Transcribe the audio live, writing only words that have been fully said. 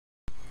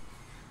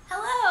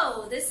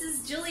This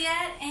is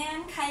Juliet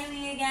and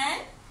Kylie again.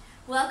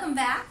 Welcome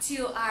back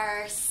to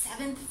our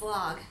 7th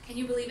vlog. Can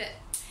you believe it?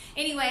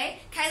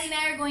 Anyway, Kylie and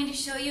I are going to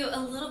show you a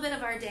little bit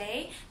of our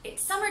day.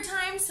 It's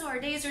summertime, so our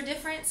days are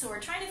different, so we're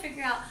trying to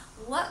figure out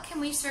what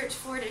can we search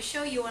for to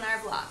show you on our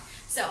vlog.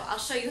 So I'll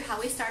show you how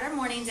we start our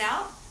mornings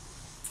out.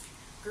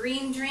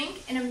 Green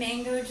drink and a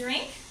mango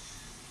drink.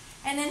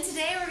 And then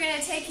today we're going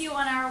to take you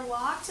on our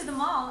walk to the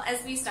mall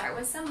as we start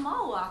with some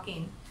mall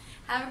walking.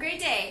 Have a great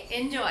day.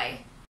 Enjoy.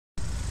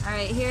 All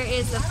right, here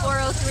is the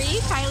 403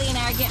 Kylie and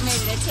I are getting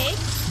ready to take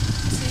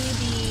to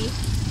the,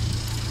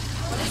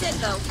 what is it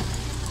though?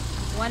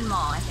 One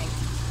mall, I think.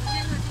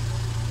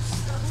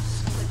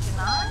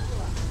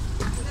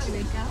 Here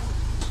we go.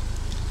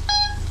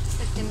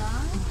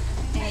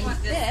 And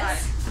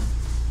this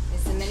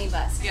is the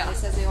minibus. Kylie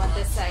says we want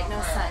this side,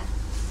 no sun.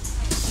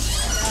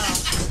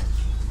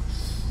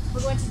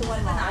 We're going to the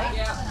one mall, right?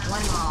 Yeah.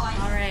 One mall.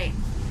 All right.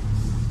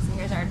 So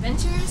here's our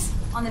adventures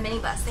on the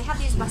minibus. They have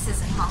these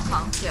buses in Hong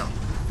Kong too.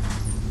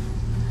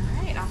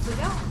 All right, off we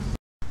go.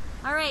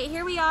 All right,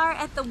 here we are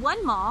at the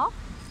one mall,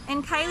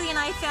 and Kylie and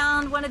I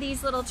found one of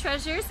these little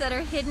treasures that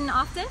are hidden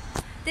often.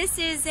 This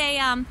is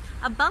a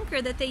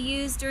bunker that they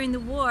used during the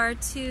war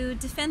to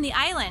defend the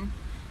island.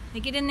 They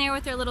get in there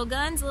with their little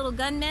guns, little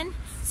gunmen.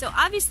 So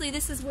obviously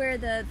this is where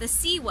the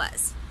sea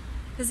was,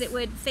 because it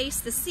would face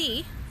the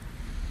sea.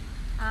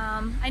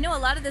 I know a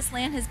lot of this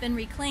land has been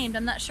reclaimed.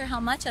 I'm not sure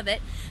how much of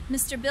it.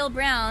 Mr. Bill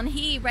Brown,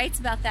 he writes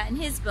about that in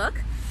his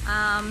book,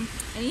 and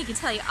he can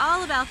tell you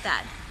all about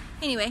that.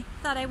 Anyway,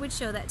 thought I would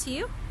show that to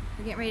you.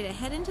 We're getting ready to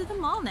head into the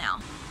mall now.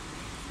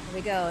 Here we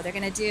go. They're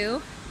gonna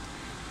do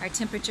our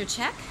temperature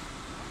check.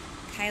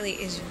 Kylie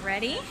is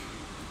ready.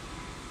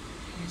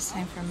 Here's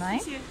time for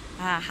mine.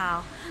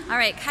 How? All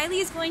right,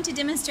 Kylie is going to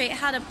demonstrate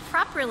how to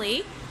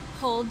properly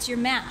hold your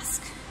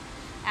mask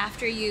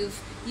after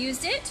you've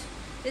used it.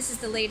 This is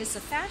the latest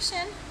of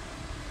fashion.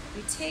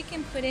 We take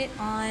and put it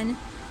on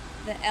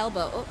the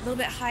elbow. Oh, a little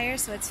bit higher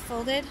so it's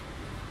folded.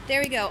 There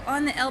we go,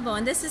 on the elbow.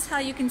 And this is how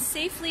you can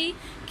safely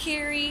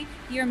carry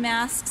your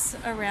masks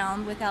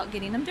around without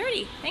getting them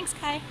dirty. Thanks,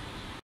 Kai.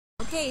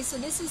 Okay, so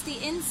this is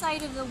the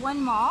inside of the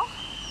one mall.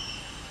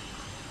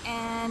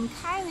 And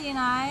Kylie and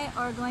I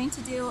are going to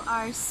do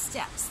our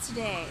steps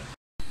today.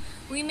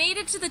 We made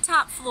it to the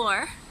top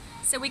floor,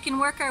 so we can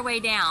work our way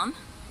down.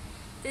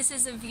 This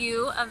is a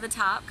view of the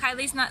top.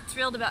 Kylie's not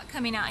thrilled about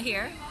coming out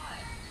here,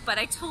 but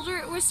I told her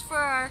it was for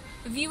our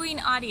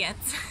viewing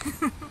audience.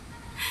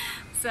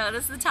 So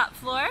this is the top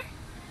floor.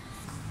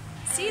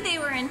 See, they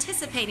were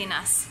anticipating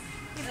us.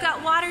 We've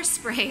got water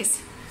sprays.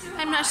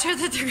 I'm not sure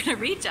that they're gonna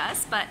reach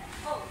us, but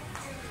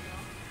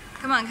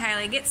come on,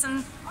 Kylie, get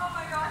some. Oh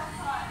my God.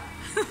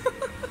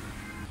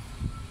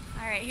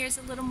 All right, here's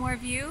a little more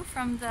view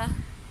from the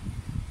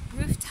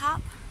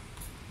rooftop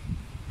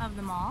of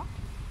the mall.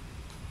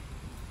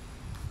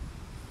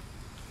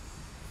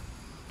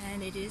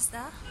 And it is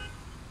the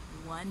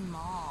one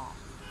mall.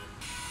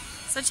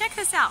 So check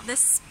this out.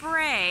 This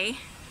spray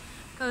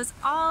goes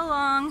all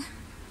along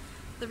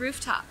the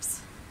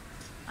rooftops.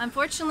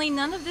 Unfortunately,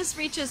 none of this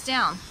reaches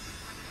down.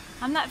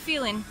 I'm not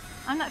feeling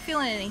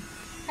any.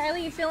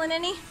 Kylie, you feeling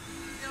any?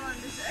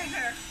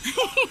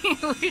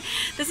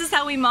 This is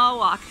how we mall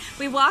walk.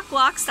 We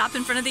walk, stop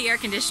in front of the air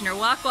conditioner.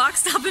 Walk,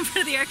 stop in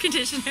front of the air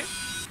conditioner.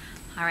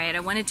 All right, I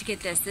wanted to get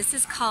this. This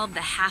is called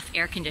the half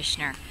air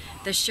conditioner.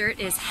 The shirt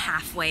is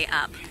halfway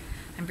up.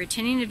 I'm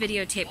pretending to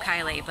videotape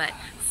Kylie, but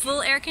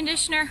full air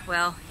conditioner,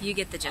 well, you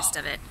get the gist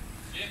of it.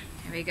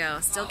 Here we go,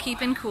 still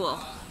keeping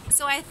cool.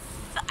 So I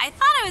thought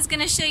I was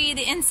gonna show you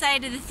the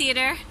inside of the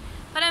theater,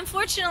 but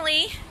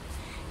unfortunately,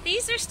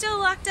 these are still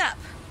locked up.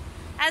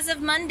 As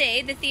of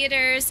Monday, the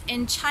theaters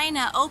in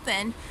China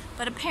opened,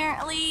 but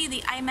apparently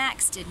the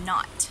IMAX did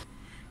not.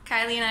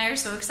 Kylie and I are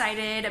so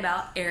excited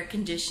about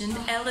air-conditioned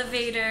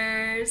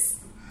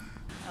elevators.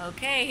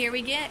 Okay, here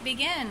we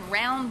begin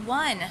round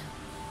 1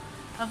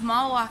 of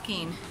mall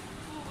walking.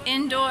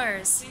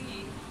 Indoors.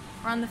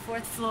 We're on the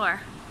 4th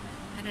floor.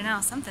 I don't know,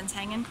 something's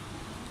hanging.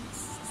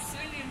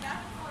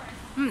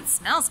 It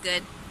smells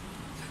good.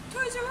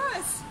 Toys R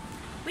Us.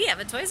 We have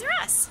a Toys R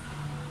Us.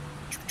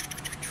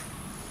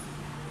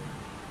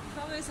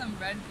 Probably some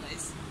bread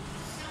place.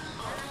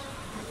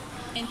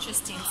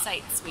 Interesting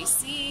sights we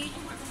see.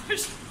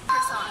 Croissants.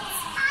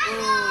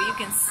 Ooh, you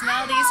can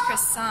smell these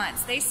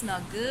croissants. They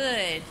smell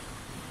good.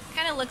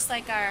 Kind of looks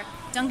like our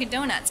Dunkin'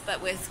 Donuts,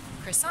 but with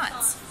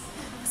croissants.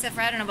 Except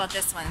for, I don't know about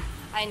this one.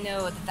 I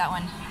know that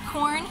one.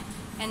 Corn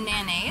and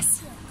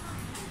mayonnaise.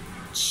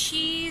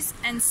 Cheese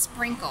and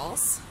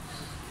sprinkles.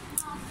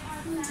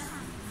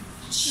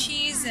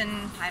 Cheese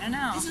and, I don't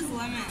know. This is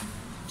lemon.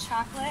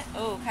 Chocolate.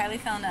 Oh, Kylie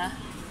found a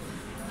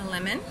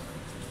lemon.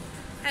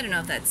 I don't know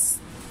if that's,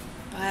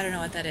 I don't know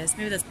what that is.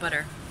 Maybe that's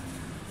butter.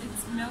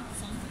 It's milk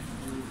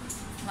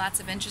something. Lots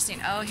of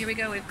interesting, oh, here we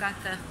go. We've got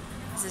the,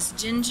 is this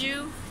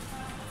Jinju?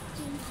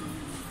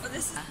 Oh,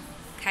 this is...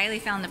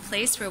 Kylie found the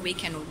place where we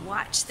can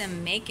watch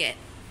them make it.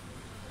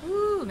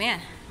 Ooh,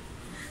 man.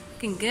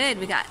 Looking good.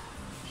 We got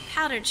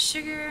powdered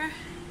sugar.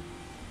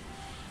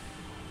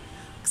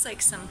 Looks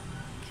like some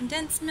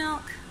condensed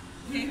milk.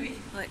 Maybe.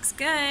 Looks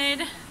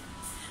good.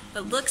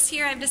 But looks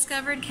here, I've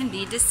discovered, can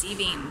be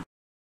deceiving.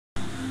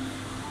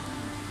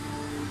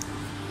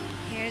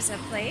 Here's a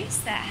place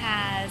that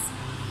has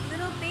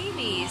little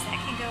babies that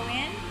can go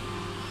in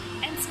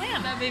and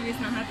swim. That baby's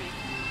not happy.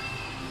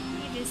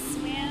 You just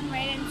swim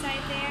right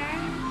inside there.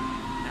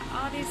 Got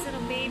all these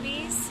little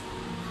babies.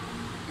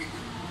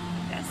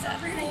 Got that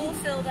pool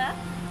filled up.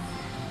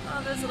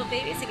 All those little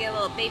babies, they get a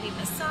little baby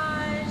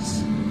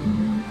massage.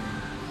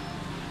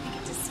 They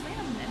get to swim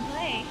and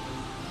play.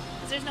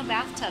 Because there's no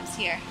bathtubs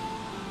here.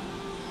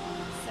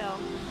 So,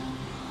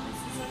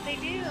 this is what they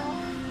do.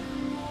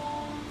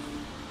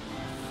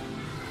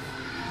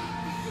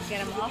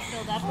 Get them all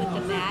filled up with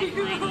the bag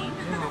lining.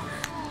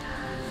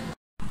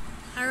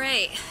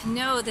 Alright,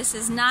 no, this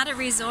is not a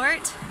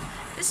resort.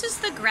 This is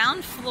the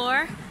ground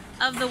floor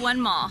of the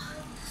one mall.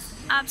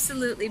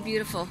 Absolutely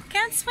beautiful.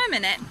 Can't swim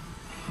in it.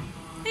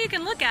 You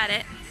can look at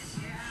it.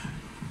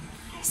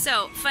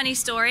 So, funny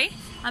story.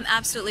 I'm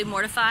absolutely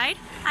mortified.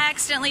 I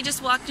accidentally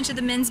just walked into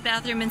the men's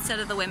bathroom instead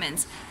of the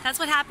women's. That's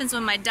what happens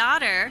when my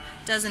daughter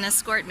doesn't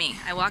escort me.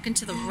 I walk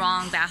into the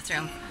wrong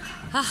bathroom.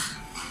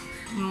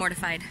 I'm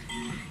mortified.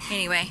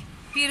 Anyway,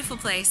 beautiful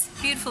place,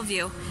 beautiful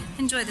view.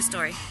 Enjoy the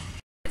story.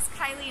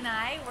 Kylie and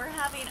I, we're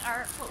having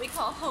our, what we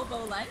call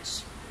hobo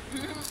lunch.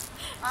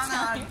 On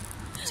a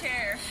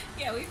chair.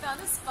 Yeah, we found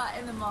a spot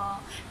in the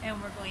mall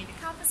and we're going to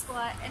cop a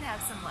squat and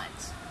have some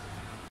lunch.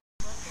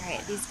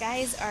 Alright, these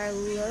guys are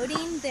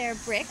loading their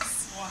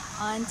bricks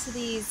onto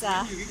these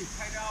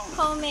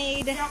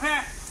homemade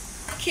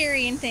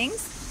carrying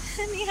things.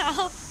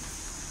 Anyhow.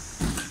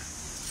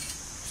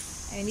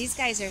 I mean, these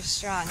guys are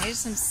strong. There's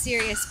some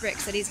serious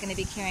bricks that he's going to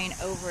be carrying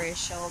over his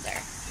shoulder.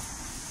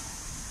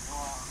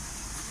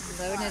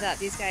 Loading it up.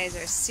 These guys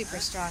are super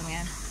strong,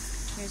 man.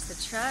 Here's the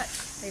truck.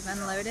 They've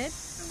unloaded.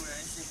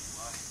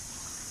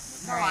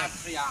 Alright.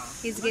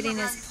 He's getting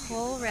his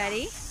pole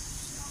ready.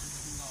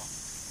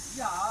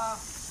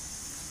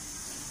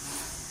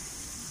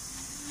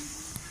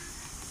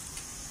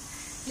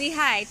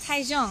 Lihai,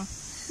 Taizhong.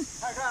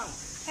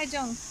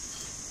 Taizhong.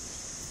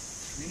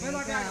 There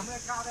you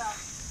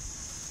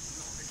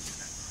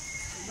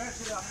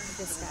go.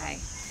 This guy,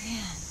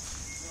 man,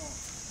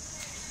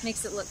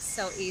 makes it look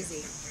so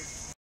easy.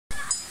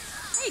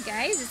 Hey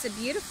guys, it's a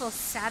beautiful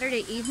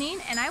Saturday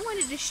evening and I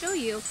wanted to show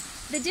you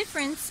the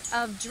difference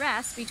of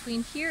dress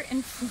between here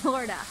and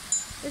Florida.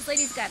 This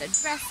lady's got a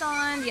dress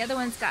on, the other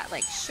one's got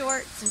like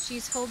shorts and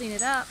she's holding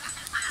it up.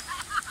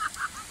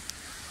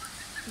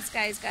 This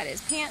guy's got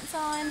his pants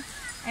on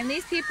and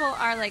these people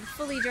are like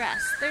fully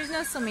dressed. There's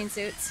no swimming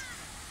suits.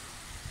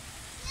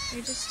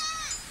 They're just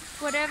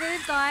whatever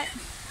they've got.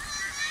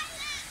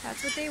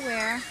 That's what they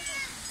wear.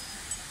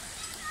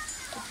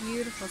 It's a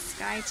beautiful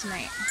sky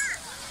tonight.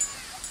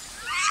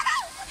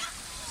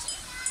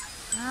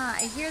 Ah,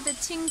 I hear the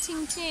ting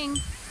ting ting.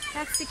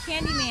 That's the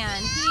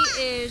Candyman.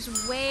 He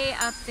is way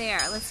up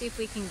there. Let's see if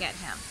we can get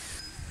him.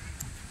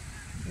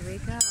 Here we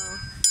go.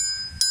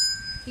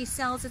 He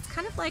sells, it's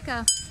kind of like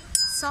a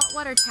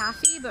saltwater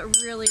taffy, but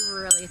really,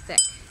 really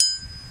thick.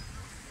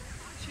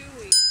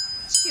 Chewy.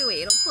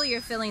 Chewy. It'll pull your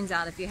fillings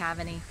out if you have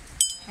any.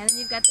 And then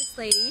you've got this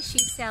lady.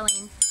 She's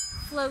selling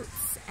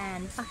floats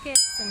and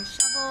buckets and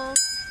shovels.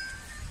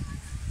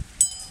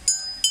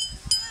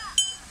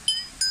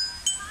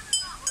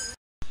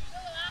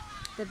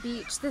 The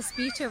beach, this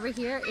beach over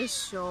here is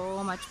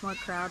so much more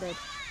crowded.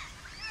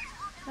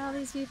 Look at all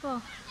these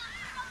people.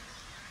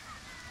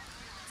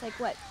 It's like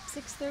what,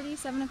 6:30,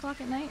 7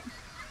 o'clock at night?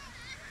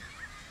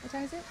 What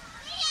time is it?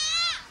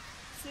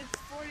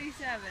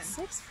 6:47.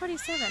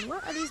 6:47.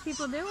 What are these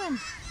people doing?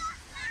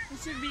 We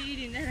should be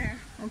eating dinner.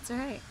 That's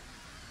right.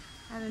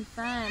 Having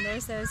fun.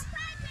 There's those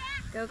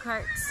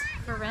go-karts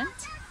for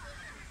rent.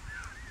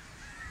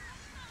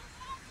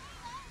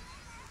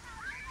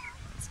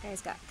 This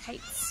guy's got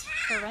kites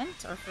for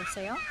rent or for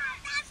sale.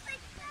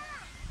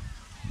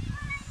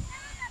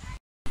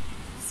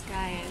 This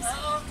guy is...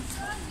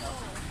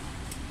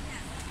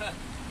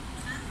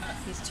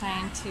 He's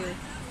trying to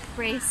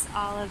brace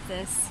all of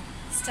this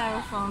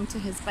styrofoam to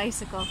his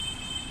bicycle.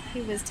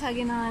 He was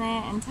tugging on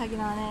it and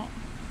tugging on it.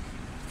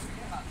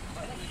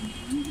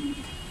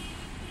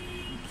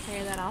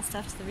 Carry that all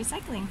stuff to the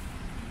recycling.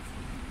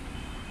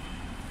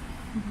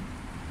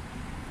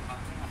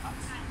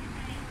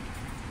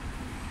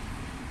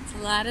 It's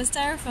a lot of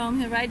styrofoam.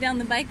 He'll ride down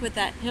the bike with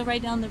that. He'll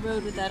ride down the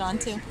road with that on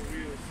too.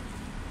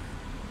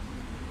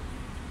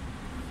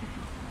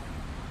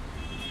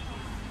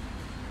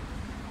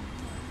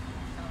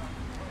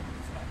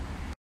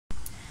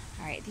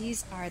 Alright,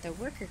 these are the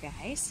worker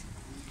guys.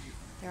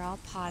 They're all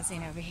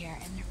pausing over here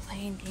and they're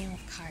playing a game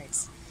of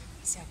cards.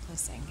 Let's see how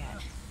close I can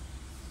get.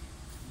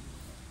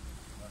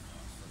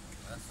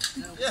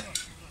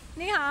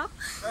 你好。